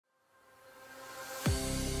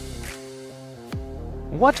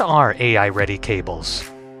What are AI-ready cables?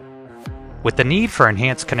 With the need for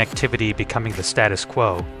enhanced connectivity becoming the status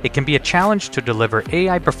quo, it can be a challenge to deliver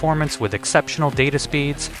AI performance with exceptional data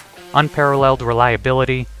speeds, unparalleled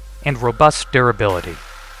reliability, and robust durability.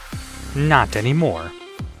 Not anymore.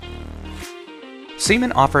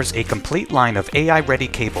 Siemon offers a complete line of AI-ready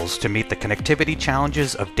cables to meet the connectivity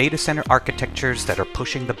challenges of data center architectures that are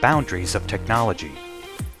pushing the boundaries of technology.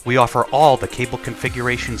 We offer all the cable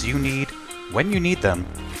configurations you need, when you need them,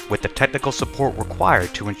 with the technical support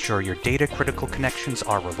required to ensure your data-critical connections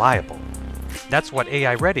are reliable. That's what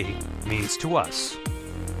AI-ready means to us.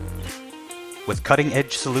 With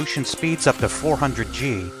cutting-edge solution speeds up to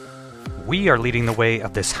 400G, we are leading the way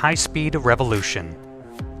of this high-speed revolution.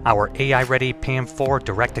 Our AI-ready PAM4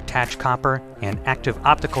 direct-attach copper and active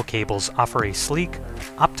optical cables offer a sleek,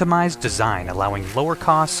 optimized design allowing lower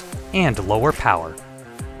costs and lower power.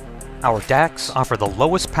 Our DACs offer the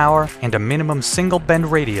lowest power and a minimum single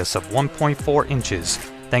bend radius of 1.4 inches,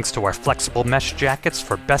 thanks to our flexible mesh jackets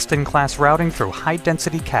for best-in-class routing through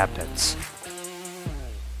high-density cabinets.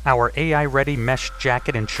 Our AI-ready mesh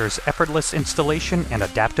jacket ensures effortless installation and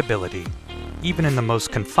adaptability, even in the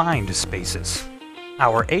most confined spaces.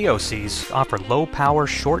 Our AOCs offer low-power,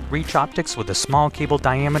 short-reach optics with a small cable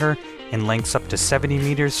diameter in lengths up to 70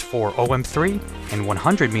 meters for OM3 and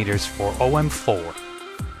 100 meters for OM4.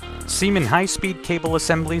 Siemon high-speed cable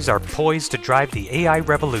assemblies are poised to drive the AI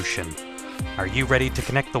revolution. Are you ready to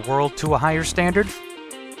connect the world to a higher standard?